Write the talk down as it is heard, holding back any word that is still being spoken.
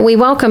We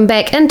welcome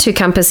back into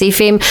Compass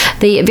FM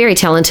the very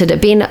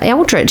talented Ben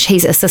Eldridge.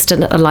 He's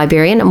assistant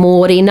librarian.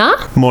 Morena.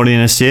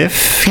 Morena,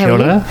 Steph. Kia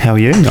ora. How are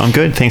you? I'm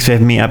good. Thanks for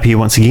having me up here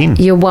once again.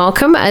 You're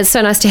welcome. It's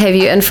so nice to have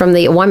you in from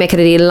the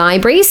Waimakariri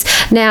Libraries.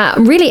 Now,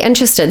 really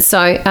interested.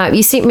 So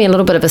you sent me a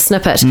little bit of a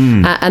snippet,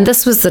 and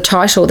this was the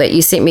title that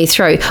you sent me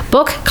through.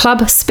 Book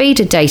Club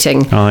Speed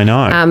Dating. I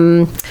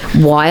know.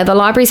 Why are the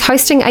libraries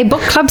hosting a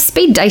book club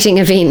speed dating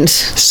event?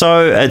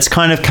 So it's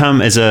kind of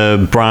come as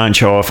a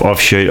branch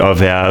offshoot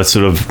of our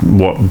sort of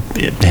what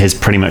has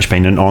pretty much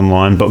been an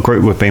online book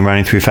group we've been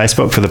running through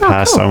Facebook for the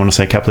past, I want to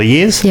say, couple of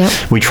years.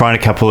 Yep. We tried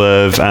a couple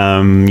of,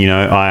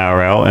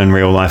 IRL and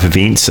real life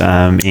events.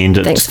 And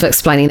thanks for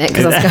explaining that,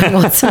 because I was going,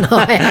 what's an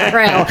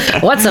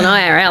IRL? What's an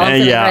IRL?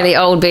 I'm feeling really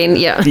old, Ben.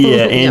 Yeah.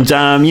 Yeah, and,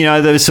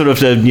 there's sort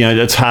of,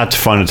 it's hard to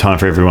find a time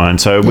for everyone.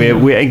 So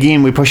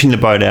we're pushing the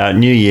boat out,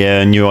 new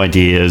year, new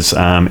ideas,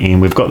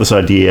 and we've got this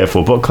idea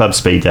for book club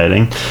speed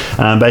dating.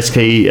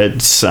 Basically,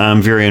 it's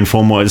very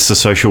informal. It's a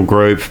social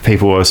group.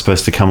 People are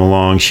supposed to come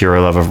along, share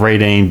a love of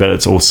reading, but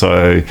it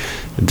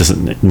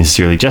doesn't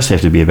necessarily just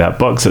have to be about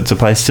books. It's a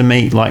place to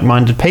meet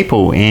like-minded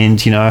people and,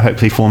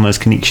 hopefully form those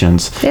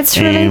connections. That's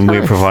really And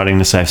nice. we're providing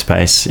the safe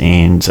space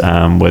and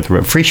with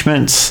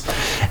refreshments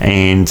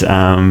and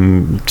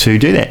to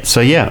do that.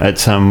 So,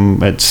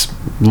 it's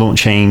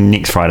launching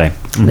next Friday.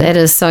 That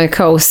is so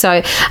cool.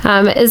 So,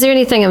 is there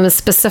anything in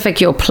specific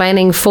you're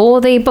planning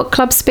for the book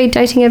club speed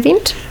dating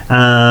event?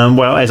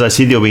 Well, as I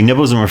said, there'll be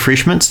nibbles and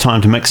refreshments,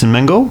 time to mix and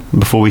mingle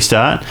before we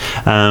start.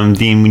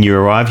 Then when you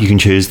arrive, you can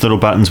choose little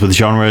buttons with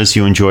genres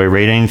you enjoy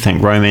reading.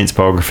 Think romance,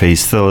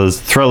 biographies,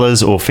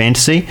 thrillers or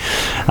fantasy.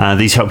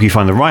 These help you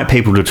find the right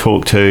people to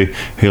talk to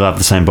who love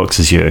the same books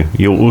as you.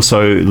 You'll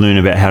also learn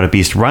about how to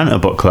best run a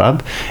book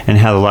club and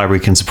how the library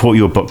can support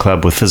your book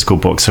club with physical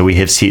books. So we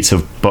have sets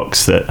of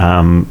books that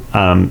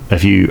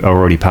if you are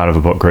already part of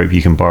a book group,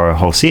 you can borrow a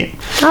whole set.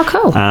 Oh,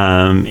 cool.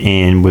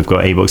 And we've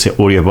got ebooks,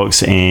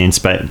 audiobooks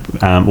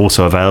and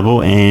also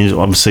available. And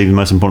obviously the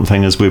most important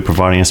thing is we're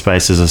providing a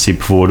space, as I said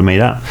before, to meet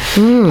up.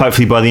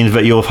 Hopefully by the end of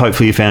it, you'll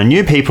hopefully found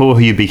new people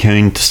who you'd be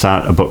keen to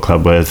start a book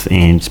club with,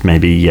 and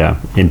maybe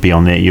and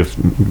beyond that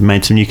you've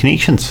made some new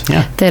connections.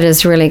 That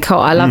is really cool.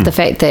 I love the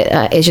fact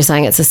that as you're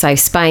saying, it's a safe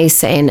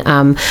space,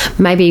 and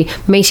maybe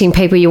meeting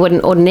people you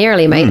wouldn't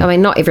ordinarily meet. I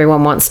mean, not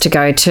everyone wants to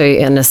go to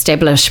an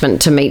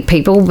establishment to meet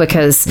people,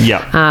 because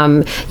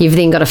you've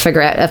then got to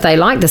figure out if they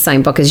like the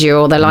same book as you,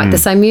 or they like the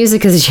same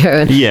music as you.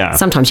 And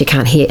sometimes you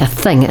can't hear a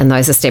thing in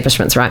those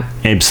establishments, right?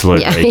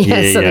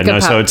 Absolutely.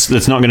 So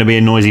it's not going to be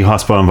a noisy,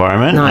 hostile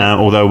environment,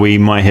 although we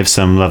might have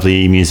some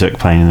lovely music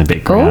playing in the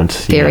background.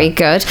 Very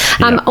good.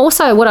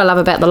 Also, what I love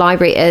about the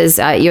library is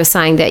you're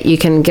saying that you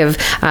can give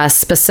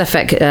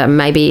specific,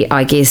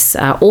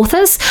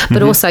 authors,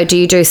 but also do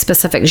you do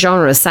specific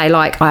genres? Say,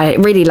 like, I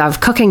really love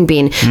cooking,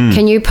 Ben.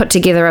 Can you put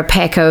together a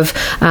pack of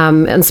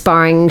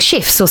inspiring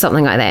chefs or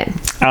something like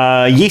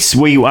that? Yes,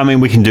 we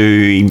can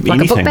do like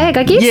anything. A book bag,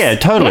 I guess? Yeah,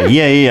 totally.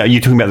 Yeah.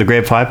 You're talking about the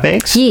Grab 5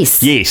 bags?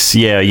 Yes.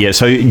 Yeah.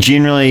 So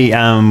generally,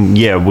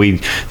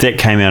 that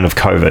came out of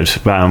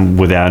COVID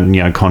with our,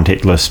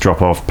 contactless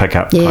drop-off,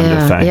 pick-up kind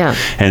of thing. Yeah.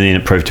 And then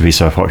it proved to be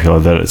so popular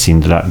that it's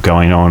ended up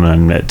going on,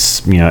 and it's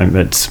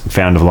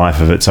found a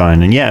life of its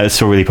own. And it's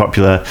still really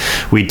popular.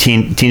 We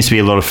tends to be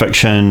a lot of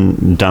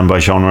fiction done by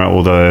genre,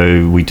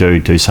 although we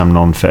do some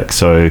non-fic.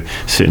 So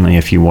certainly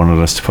if you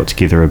wanted us to put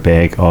together a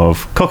bag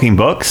of cooking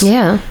books,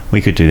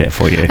 we could do that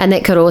for you. And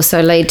that could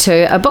also lead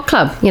to a book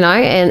club,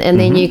 and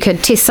then you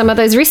could test some of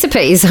those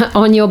recipes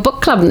on your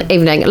book club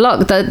evening.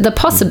 Look, the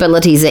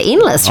possibilities are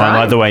endless, right? I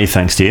like the way you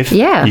think, Steph.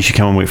 Yeah. You should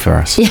come and work for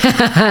us.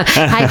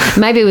 Hey,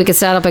 maybe we could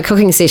start up a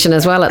cooking session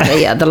as well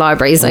at the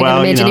libraries. I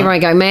can imagine everyone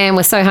go, man,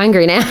 we're so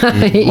hungry now.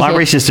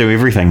 Libraries just do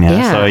everything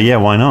now, so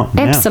why not?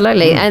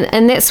 Absolutely.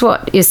 And that's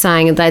what you're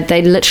saying.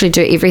 They literally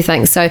do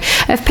everything. So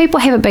if people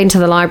haven't been to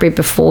the library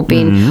before,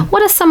 Ben,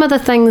 what are some of the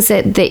things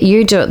that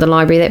you do at the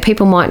library that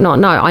people might not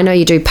know? I know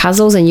you do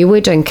puzzles, and you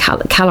were doing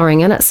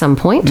colouring in at some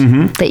point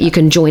that you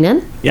can join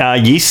in.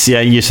 Yes.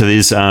 So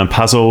there's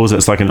puzzles.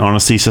 It's like an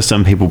honesty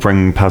system. People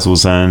bring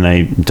puzzles in,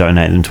 they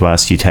donate them to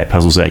us. You take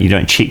puzzles out. You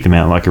don't check them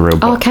out like a real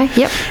book. Oh, okay.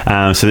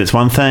 Yep. So that's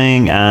one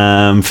thing.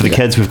 For the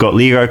kids, we've got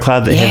Lego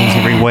Club that happens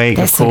every week,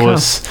 of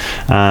course. So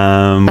cool.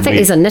 I think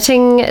there's a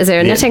knitting. Is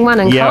there a knitting one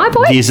in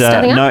Kaipoi? There's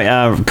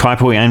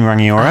Kaipoi and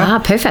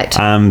Rangiora. Perfect.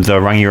 The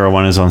Rangiora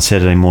one is on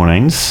Saturday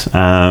mornings.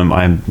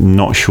 I'm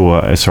not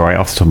sure. Sorry,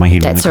 off the top of my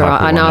head. That's all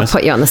right. I know I've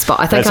put you on the spot.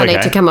 I think I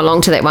need to come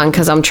along to that one,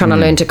 because I'm trying to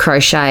learn to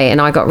crochet, and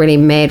I got really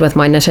mad with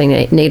my knitting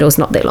needles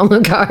not that long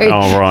ago.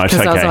 Oh, right.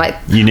 Because I was like,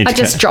 I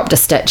just dropped a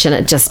stitch and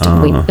it just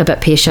went a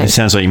bit pear-shaped. It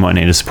sounds like you might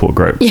need a support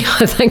group. Yeah,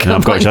 I think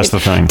I've got just the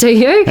thing. Do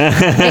you?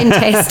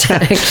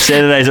 Fantastic.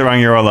 Saturdays at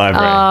Rangiora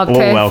Library. Oh,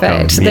 perfect. All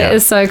welcome. That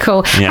is so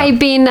cool. Yeah. Hey,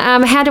 Ben,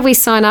 how do we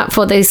sign up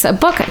for this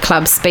book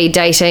club speed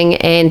dating?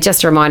 And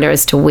just a reminder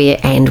as to where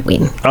and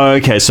when.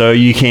 Okay, so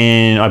you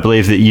can, I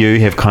believe that you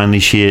have kindly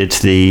shared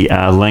the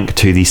link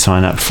to the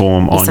sign up sign-up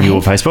form on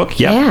your Facebook.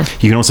 Yeah.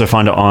 You can also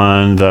find it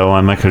on the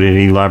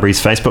Waimakariri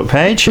Library's Facebook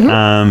page.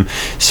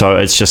 So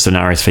it's just an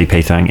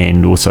RSVP thing,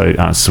 and also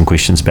answer some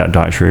questions about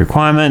dietary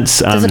requirements.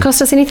 Does it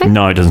cost us anything?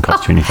 No, it doesn't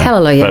cost you anything.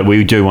 Hallelujah. But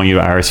we do want you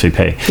to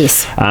RSVP.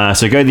 Yes.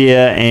 So go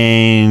there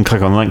and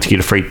click on the link to get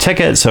a free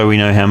ticket, so we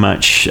know how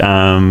much,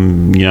 how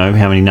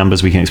many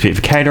numbers we can expect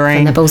for catering.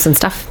 And nibbles and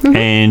stuff.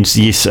 And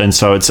yes, and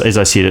so it's, as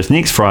I said, it's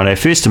next Friday,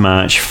 1st of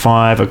March,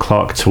 5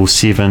 o'clock till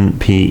 7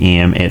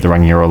 p.m. at the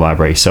Rangiora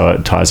Library. So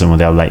it ties in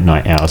with our late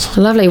night hours.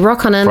 Lovely.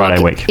 Rock on in.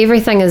 Friday week.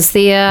 Everything is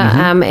there,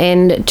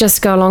 and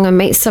just go along and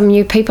meet some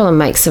new people and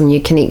make some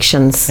new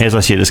connections. As I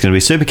said, it's going to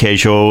be super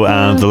casual.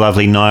 The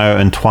lovely Nio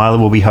and Twyla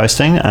will be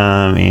hosting,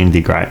 and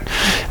they're great.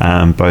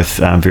 Both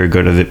very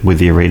good with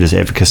their readers'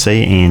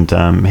 advocacy, and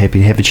happy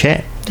to have a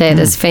chat. That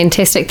is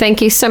fantastic.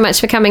 Thank you so much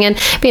for coming in.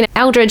 Ben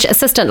Eldridge,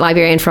 Assistant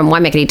Librarian from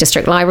Waimakariri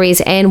District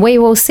Libraries, and we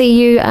will see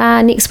you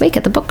next week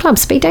at the book club,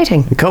 Speed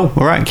Dating. Cool.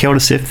 All right. Kia ora,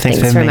 Steph. Thanks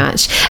for having very me.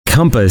 much.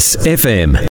 Compass FM.